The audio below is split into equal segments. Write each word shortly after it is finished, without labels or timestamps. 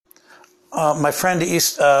my friend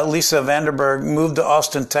Lisa Vanderberg moved to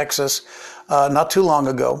Austin, Texas, not too long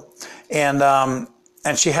ago, and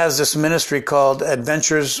she has this ministry called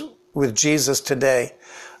Adventures with Jesus Today,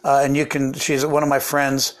 and she's one of my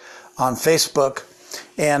friends on Facebook,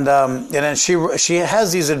 and then she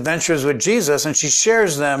has these adventures with Jesus, and she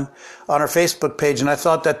shares them on her Facebook page, and I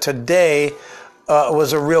thought that today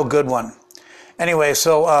was a real good one. Anyway,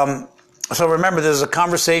 so remember, there's a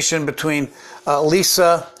conversation between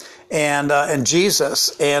Lisa and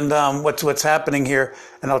Jesus, and what's happening here,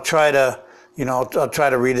 and I'll try to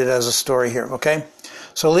read it as a story here. Okay,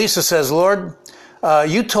 so Lisa says, "Lord,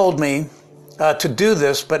 you told me to do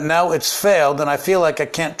this, but now it's failed, and I feel like I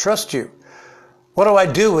can't trust you. What do I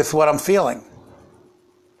do with what I'm feeling?"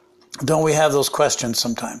 Don't we have those questions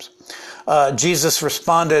sometimes? Jesus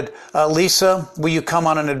responded, "Lisa, will you come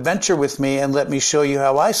on an adventure with me and let me show you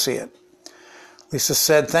how I see it?" Lisa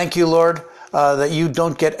said, "Thank you, Lord, that you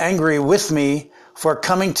don't get angry with me for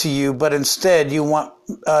coming to you, but instead you want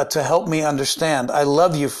to help me understand. I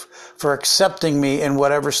love you for accepting me in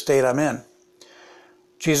whatever state I'm in."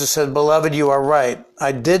 Jesus said, "Beloved, you are right.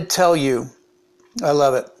 I did tell you," I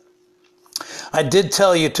love it, "I did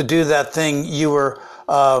tell you to do that thing. You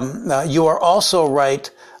are also right,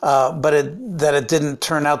 but that it didn't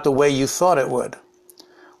turn out the way you thought it would."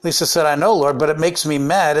 Lisa said, "I know, Lord, but it makes me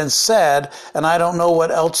mad and sad, and I don't know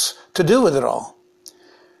what else to do with it all."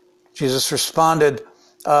 Jesus responded,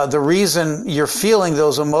 "The reason you're feeling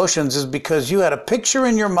those emotions is because you had a picture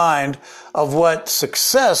in your mind of what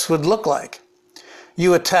success would look like.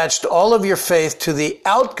 You attached all of your faith to the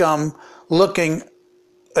outcome looking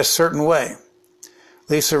a certain way."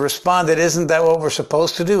 Lisa responded, "Isn't that what we're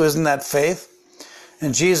supposed to do? Isn't that faith?"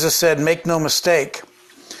 And Jesus said, "Make no mistake.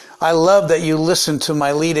 I love that you listened to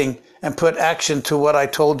my leading and put action to what I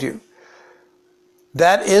told you.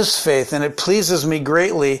 That is faith, and it pleases me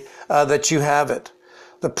greatly that you have it.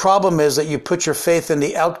 The problem is that you put your faith in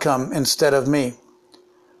the outcome instead of me."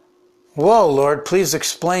 "Whoa, Lord, please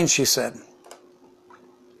explain," she said.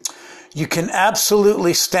 "You can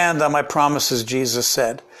absolutely stand on my promises," Jesus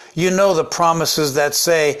said. "You know the promises that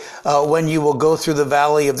say, when you will go through the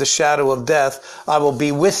valley of the shadow of death, I will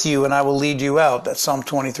be with you and I will lead you out." That's Psalm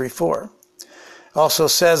 23:4. It also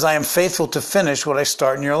says, "I am faithful to finish what I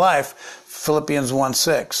start in your life." Philippians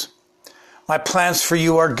 1:6. "My plans for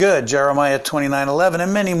you are good." Jeremiah 29:11,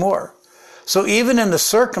 and many more. So even though the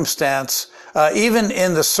circumstances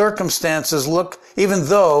look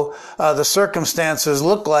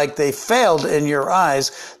like they failed in your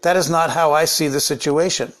eyes, that is not how I see the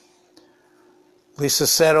situation. Lisa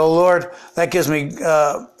said, "Oh Lord, that gives me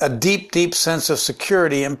a deep, deep sense of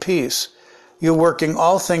security and peace. You're working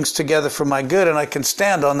all things together for my good, and I can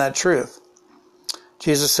stand on that truth."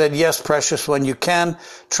 Jesus said, "Yes, precious one, you can.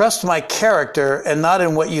 Trust my character and not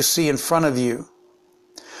in what you see in front of you.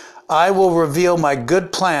 I will reveal my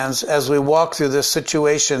good plans as we walk through this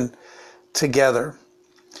situation together.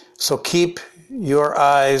 So keep your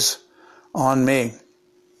eyes on me."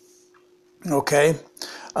 Okay.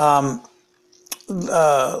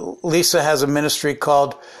 Lisa has a ministry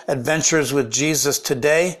called Adventures with Jesus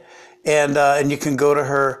Today, and you can go to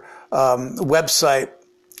her website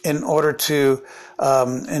in order to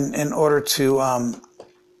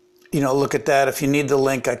look at that. If you need the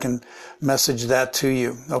link, I can message that to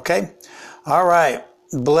you. Okay? All right.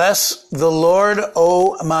 Bless the Lord,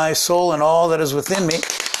 O my soul, and all that is within me.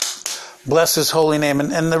 Bless his holy name.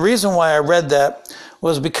 And the reason why I read that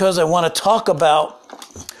was because I want to talk about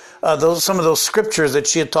some of those scriptures that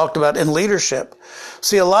she had talked about in leadership.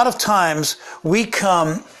 See, a lot of times we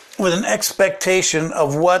come with an expectation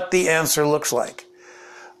of what the answer looks like.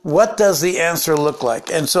 What does the answer look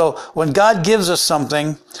like? And so when God gives us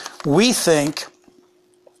something, we think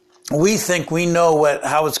we know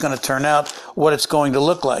how it's going to turn out, what it's going to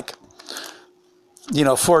look like.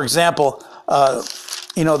 For example,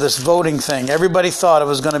 this voting thing. Everybody thought it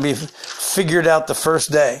was going to be figured out the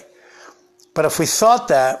first day. But if we thought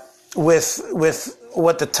that with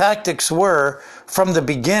what the tactics were from the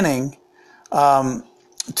beginning to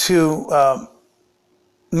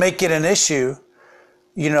make it an issue,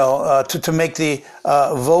 to make the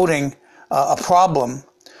voting a problem,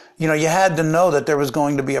 you had to know that there was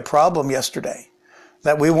going to be a problem yesterday,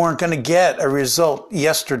 that we weren't going to get a result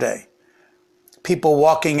yesterday. People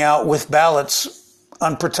walking out with ballots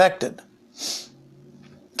unprotected.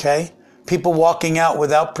 Okay? People walking out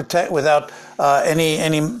without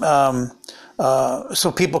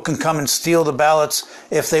so people can come and steal the ballots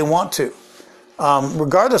if they want to.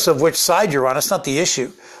 Regardless of which side you're on, it's not the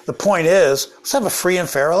issue. The point is, let's have a free and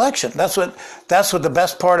fair election. That's what the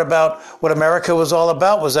best part about what America was all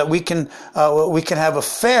about, was that we can have a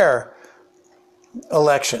fair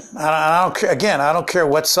election. I don't care. Again, I don't care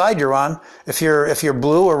what side you're on. If you're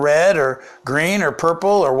blue or red or green or purple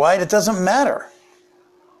or white, it doesn't matter.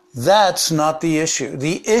 That's not the issue.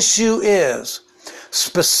 The issue is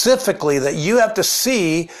specifically that you have to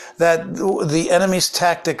see that the enemy's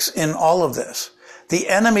tactics in all of this. The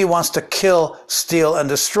enemy wants to kill, steal, and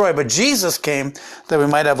destroy. But Jesus came that we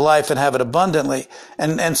might have life and have it abundantly.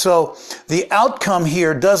 And so the outcome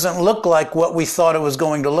here doesn't look like what we thought it was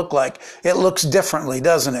going to look like. It looks differently,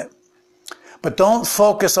 doesn't it? But don't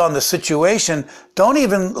focus on the situation. Don't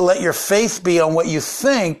even let your faith be on what you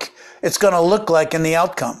think it's going to look like in the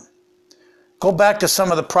outcome. Go back to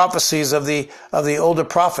some of the prophecies of the older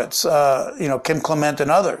prophets, Kim Clement and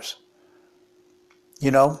others.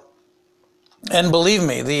 And believe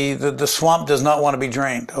me, the swamp does not want to be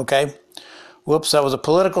drained, okay? Whoops, that was a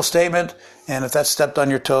political statement, and if that stepped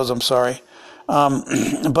on your toes, I'm sorry.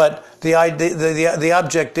 But the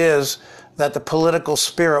object is that the political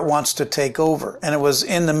spirit wants to take over, and it was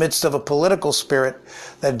in the midst of a political spirit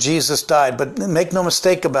that Jesus died. But make no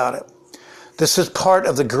mistake about it. This is part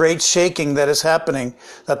of the great shaking that is happening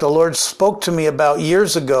that the Lord spoke to me about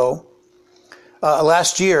years ago,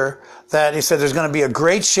 last year, that he said there's going to be a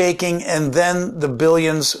great shaking and then the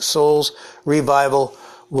billions souls revival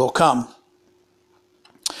will come.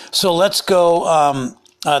 So let's go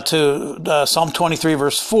to Psalm 23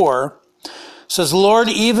 verse 4. It says, Lord,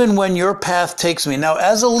 even when your path takes me. Now,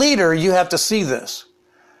 as a leader, you have to see this.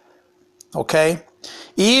 Okay?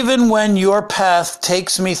 Even when your path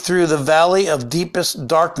takes me through the valley of deepest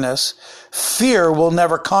darkness, fear will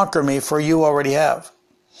never conquer me, for you already have.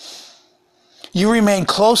 You remain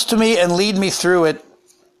close to me and lead me through it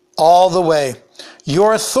all the way.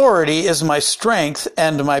 Your authority is my strength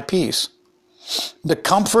and my peace. The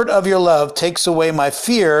comfort of your love takes away my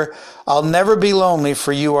fear. I'll never be lonely,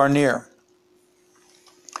 for you are near.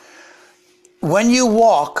 When you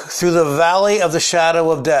walk through the valley of the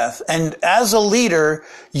shadow of death, and as a leader,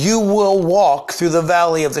 you will walk through the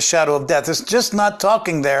valley of the shadow of death. It's just not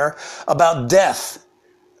talking there about death,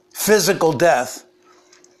 physical death.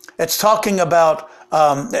 It's talking about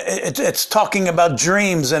it's talking about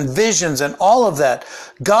dreams and visions and all of that.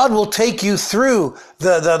 God will take you through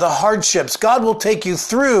the hardships. God will take you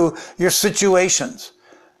through your situations.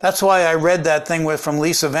 That's why I read that thing from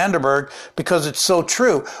Lisa Vanderberg, because it's so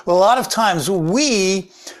true. Well, a lot of times we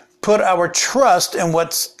put our trust in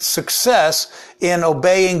what success in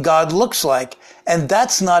obeying God looks like, and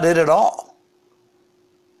that's not it at all.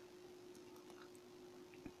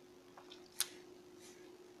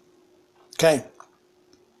 Okay.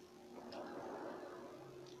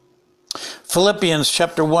 Philippians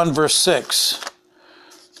chapter 1 verse 6.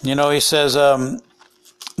 He says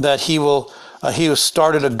that he who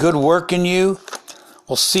started a good work in you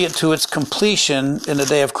will see it to its completion in the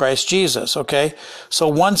day of Christ Jesus. Okay.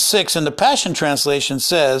 So 1:6 in the Passion Translation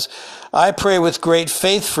says, I pray with great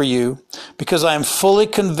faith for you because I am fully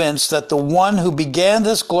convinced that the one who began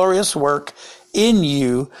this glorious work in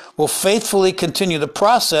you will faithfully continue the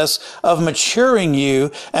process of maturing you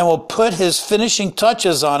and will put his finishing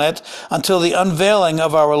touches on it until the unveiling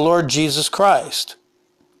of our Lord Jesus Christ.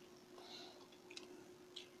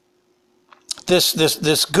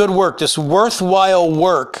 This good work, this worthwhile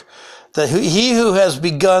work, that he who has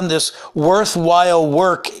begun this worthwhile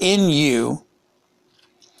work in you,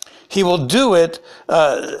 he will do it,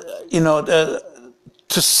 to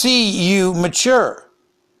see you mature.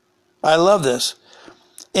 I love this.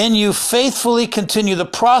 In you faithfully continue the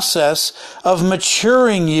process of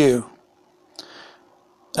maturing you.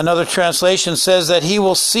 Another translation says that he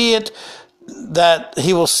will see to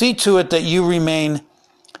it that you remain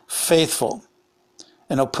faithful.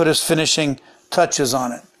 And he'll put his finishing touches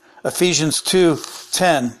on it. Ephesians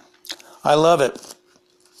 2:10. I love it.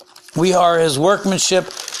 We are his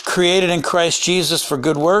workmanship, created in Christ Jesus for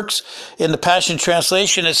good works. In the Passion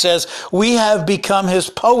Translation, it says, we have become his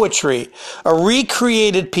poetry, a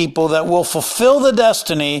recreated people that will fulfill the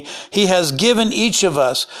destiny he has given each of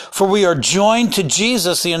us. For we are joined to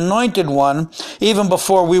Jesus, the Anointed One, even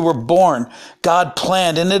before we were born. God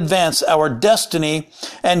planned in advance our destiny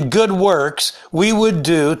and good works we would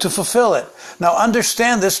do to fulfill it. Now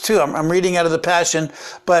understand this too. I'm reading out of the Passion,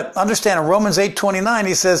 but understand in Romans 8:29,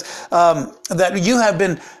 he says that you have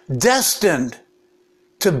been destined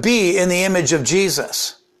to be in the image of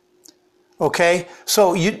Jesus. Okay,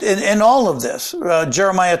 so in all of this,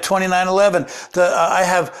 Jeremiah 29:11, I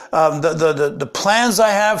have the plans I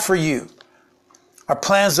have for you are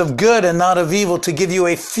plans of good and not of evil, to give you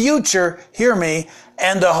a future, hear me,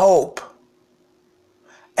 and a hope.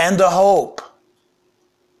 And a hope.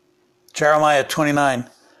 Jeremiah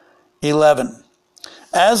 29:11.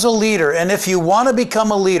 as a leader, and if you want to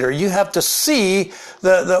become a leader, you have to see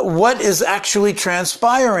what is actually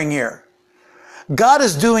transpiring here. God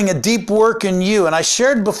is doing a deep work in you. And I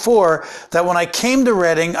shared before that when I came to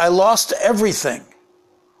Redding, I lost everything.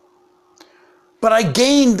 But I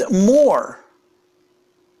gained more.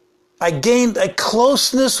 I gained a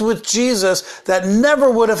closeness with Jesus that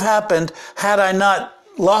never would have happened had I not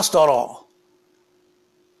lost it all.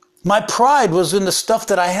 My pride was in the stuff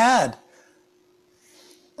that I had.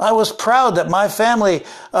 I was proud that my family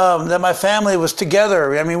was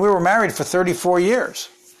together. I mean, we were married for 34 years.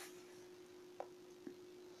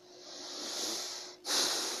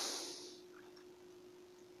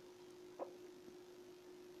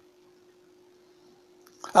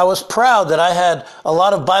 I was proud that I had a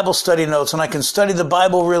lot of Bible study notes and I can study the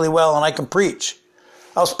Bible really well and I can preach.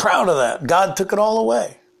 I was proud of that. God took it all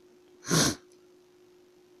away.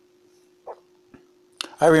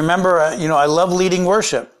 I remember, I love leading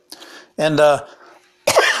worship. And,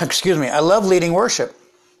 excuse me, I love leading worship.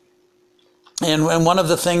 And one of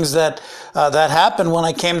the things that happened when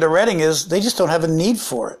I came to Redding is they just don't have a need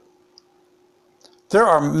for it. There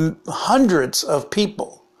are hundreds of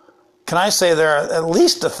people. Can I say there are at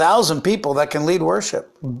least 1,000 people that can lead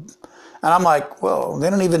worship? And I'm like, well, they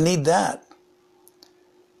don't even need that.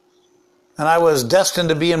 And I was destined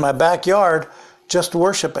to be in my backyard just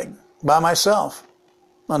worshiping by myself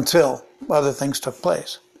until other things took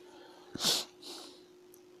place.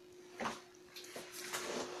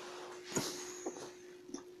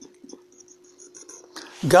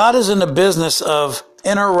 God is in the business of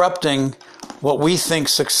interrupting what we think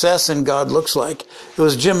success in God looks like. It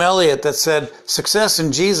was Jim Elliot that said, success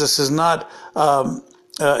in Jesus is not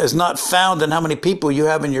found in how many people you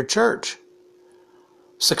have in your church.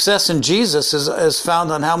 Success in Jesus is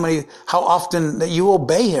found on how often that you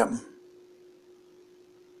obey him.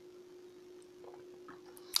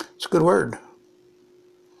 It's a good word.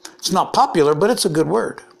 It's not popular, but it's a good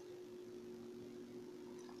word.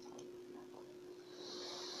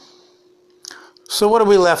 So what are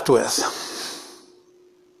we left with?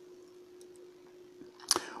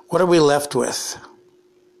 What are we left with?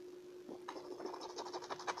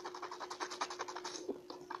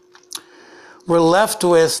 We're left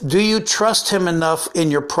with, do you trust him enough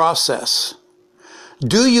in your process?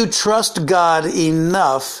 Do you trust God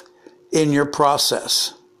enough in your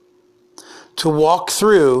process to walk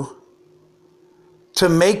through, to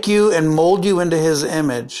make you and mold you into his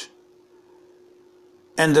image,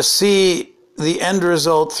 and to see the end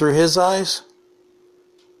result through his eyes?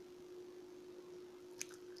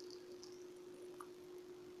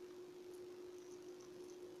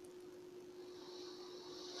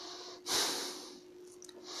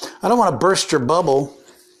 I don't want to burst your bubble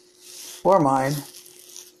or mine.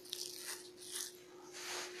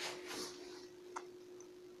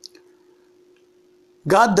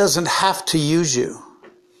 God doesn't have to use you.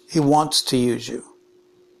 He wants to use you.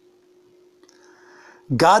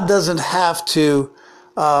 God doesn't have to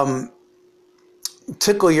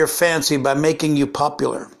tickle your fancy by making you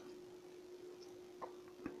popular.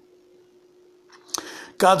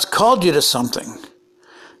 God's called you to something.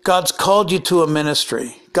 God's called you to a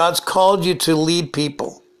ministry. God's called you to lead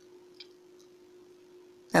people.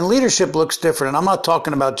 And leadership looks different. And I'm not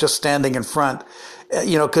talking about just standing in front,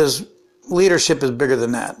 because leadership is bigger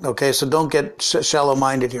than that. Okay, so don't get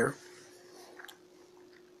shallow-minded here.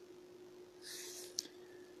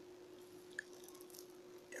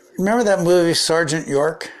 Remember that movie, Sergeant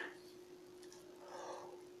York?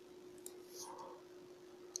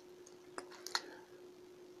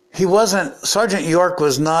 Sergeant York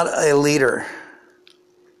was not a leader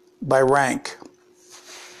by rank.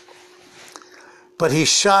 But he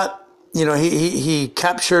shot, he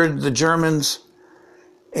captured the Germans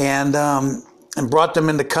and brought them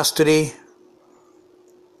into custody,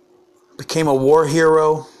 became a war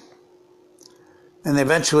hero, and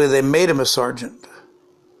eventually they made him a sergeant.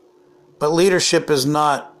 But leadership is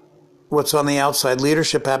not what's on the outside.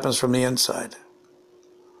 Leadership happens from the inside.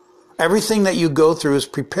 Everything that you go through is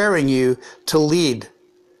preparing you to lead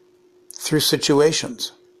through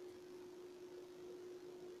situations.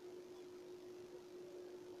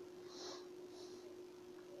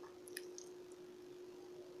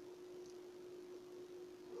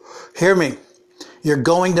 Hear me. You're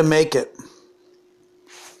going to make it.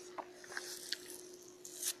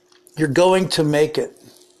 You're going to make it.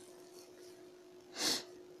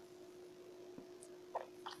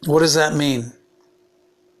 What does that mean?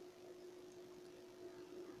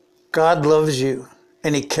 God loves you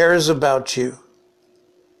and he cares about you.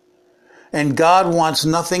 And God wants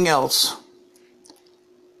nothing else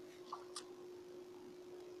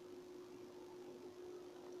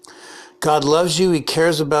God loves you, he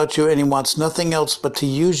cares about you, and he wants nothing else but to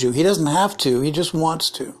use you. He doesn't have to, he just wants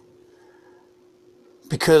to.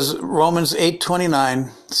 Because Romans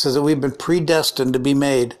 8:29 says that we've been predestined to be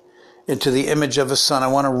made into the image of his son. I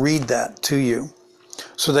want to read that to you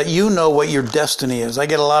so that you know what your destiny is. I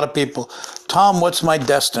get a lot of people, Tom, what's my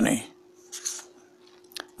destiny?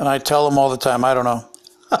 And I tell them all the time, I don't know.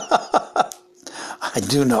 I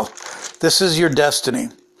do know. This is your destiny.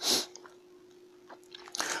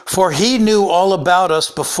 For he knew all about us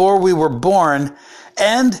before we were born,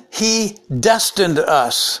 and he destined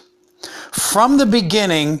us from the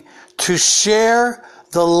beginning to share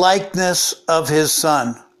the likeness of his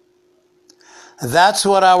son. That's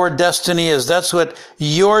what our destiny is. That's what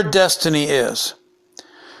your destiny is.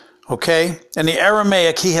 Okay? In the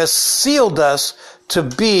Aramaic, he has sealed us to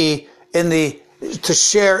be to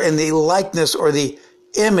share in the likeness or the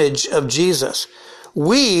image of Jesus.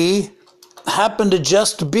 We happen to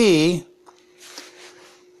just be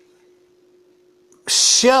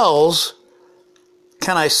shells,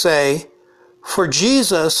 can I say, for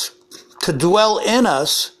Jesus to dwell in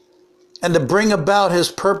us and to bring about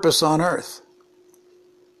his purpose on earth.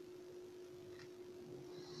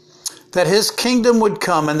 That his kingdom would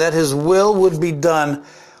come and that his will would be done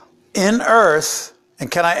in earth, and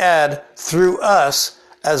can I add, through us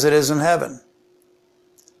as it is in heaven.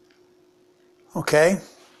 Okay?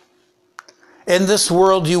 In this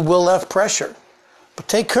world you will have pressure. But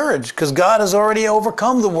take courage, because God has already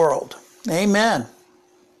overcome the world. Amen.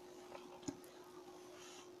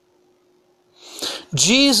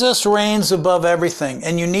 Jesus reigns above everything,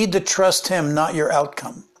 and you need to trust him, not your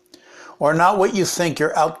outcome, or not what you think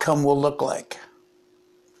your outcome will look like.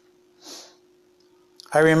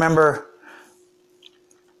 I remember,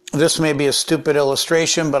 this may be a stupid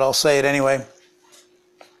illustration, but I'll say it anyway.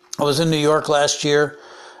 I was in New York last year,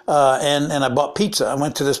 and I bought pizza. I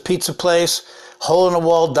went to this pizza place,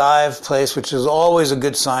 hole-in-the-wall dive place, which is always a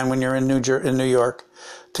good sign when you're in New York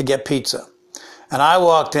to get pizza. And I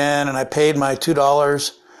walked in and I paid my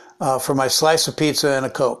 $2 for my slice of pizza and a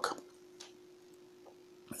Coke.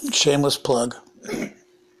 Shameless plug.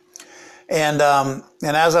 And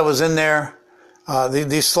as I was in there,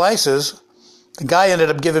 these slices, the guy ended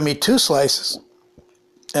up giving me 2 slices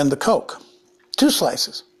and the Coke. 2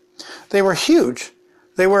 slices. They were huge.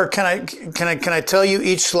 They were, can I tell you,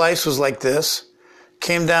 each slice was like this,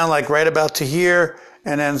 came down like right about to here,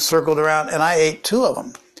 and then circled around, and I ate 2 of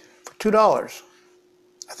them for $2.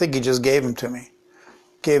 I think he just gave them to me.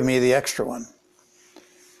 Gave me the extra one.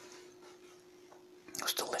 It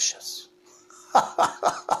was delicious.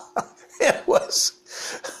 It was.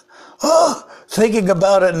 Oh, thinking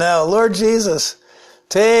about it now. Lord Jesus,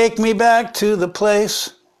 take me back to the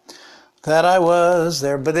place that I was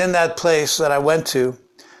there. But in that place that I went to,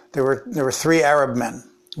 there were 3 Arab men.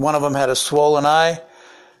 One of them had a swollen eye,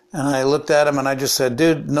 and I looked at him and I just said,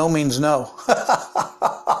 dude, no means no.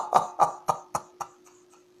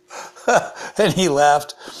 And he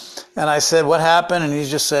laughed. And I said, what happened? And he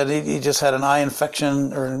just said he just had an eye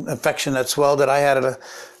infection, or an infection that swelled it. I had it a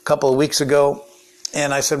couple of weeks ago.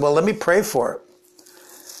 And I said, well, let me pray for it.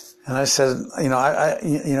 And I said,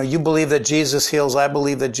 you believe that Jesus heals. I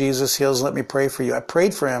believe that Jesus heals. Let me pray for you. I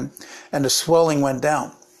prayed for him, and the swelling went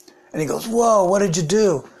down. And he goes, whoa, what did you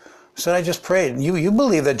do? I said, I just prayed. And you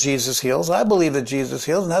believe that Jesus heals. I believe that Jesus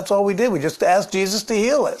heals. And that's all we did. We just asked Jesus to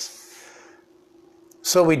heal us.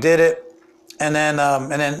 So we did it. And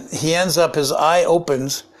then he ends up, his eye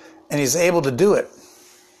opens, and he's able to do it.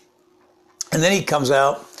 And then he comes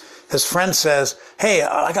out. His friend says, hey,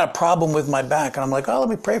 I got a problem with my back. And I'm like, oh, let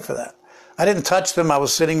me pray for that. I didn't touch them. I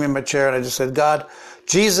was sitting in my chair, and I just said, God,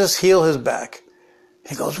 Jesus, heal his back.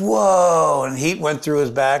 He goes, whoa. And heat went through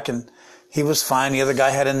his back, and he was fine. The other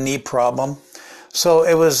guy had a knee problem. So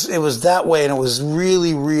it was that way, and it was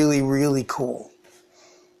really, really, really cool.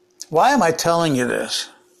 Why am I telling you this?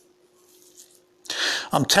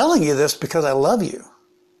 I'm telling you this because I love you.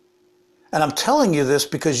 And I'm telling you this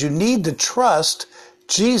because you need to trust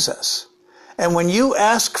Jesus. And when you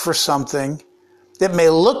ask for something, it may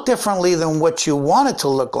look differently than what you want it to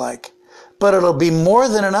look like, but it'll be more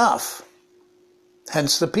than enough.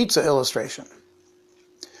 Hence the pizza illustration.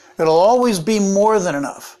 It'll always be more than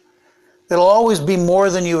enough. It'll always be more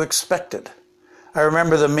than you expected. I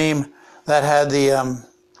remember the meme that had the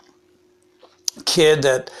kid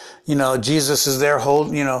that, Jesus is there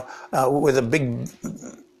holding, with a big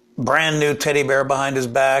brand new teddy bear behind his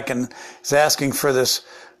back, and he's asking for this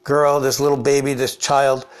girl, this little baby, this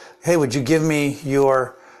child, hey, would you give me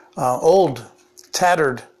your old,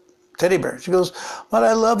 tattered teddy bear? She goes, but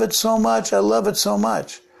I love it so much. I love it so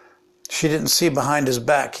much. She didn't see behind his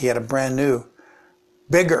back. He had a brand new,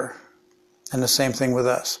 bigger And the same thing with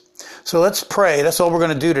us. So let's pray. That's all we're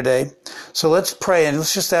going to do today. So let's pray and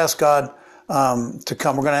let's just ask God to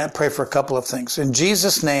come. We're going to pray for a couple of things. In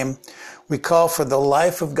Jesus' name, we call for the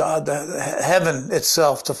life of God, the heaven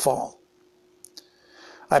itself to fall.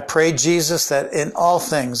 I pray, Jesus, that in all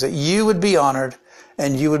things that you would be honored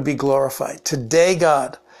and you would be glorified. Today,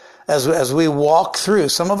 God, as we walk through,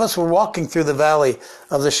 some of us were walking through the valley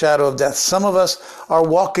of the shadow of death. Some of us are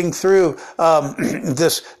walking through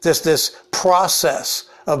this process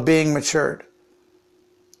of being matured.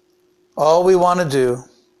 All we want to do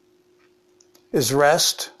is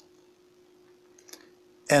rest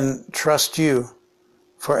and trust you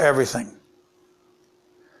for everything.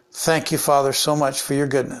 Thank you, Father, so much for your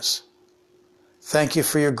goodness. Thank you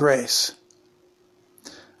for your grace.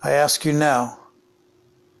 I ask you now,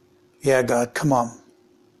 yeah, God, come on.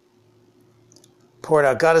 Pour it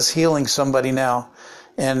out. God is healing somebody now.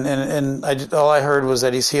 And all I heard was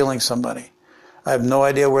that he's healing somebody. I have no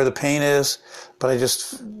idea where the pain is, but you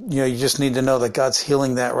just need to know that God's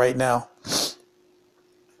healing that right now.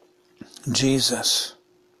 Jesus.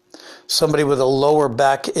 Somebody with a lower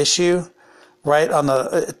back issue, right on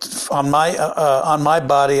my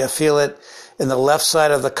body. I feel it in the left side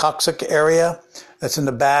of the coccyx area. That's in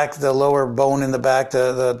the back, the lower bone in the back,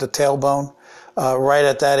 the tailbone. Right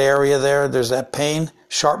at that area there, there's that pain,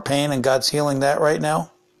 sharp pain, and God's healing that right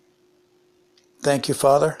now. Thank you,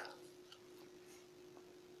 Father.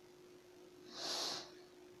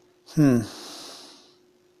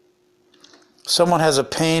 Someone has a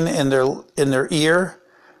pain in their ear.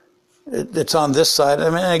 It's on this side. I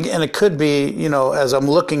mean, and it could be, as I'm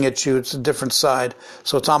looking at you, it's a different side.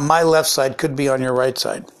 So it's on my left side, could be on your right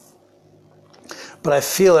side. But I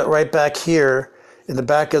feel it right back here in the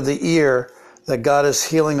back of the ear that God is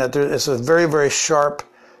healing that. It's a very, very sharp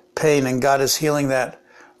pain, and God is healing that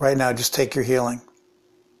right now. Just take your healing.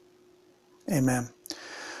 Amen.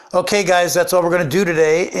 Okay, guys, that's all we're going to do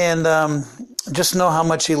today. And just know how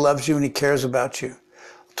much he loves you and he cares about you.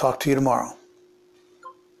 Talk to you tomorrow.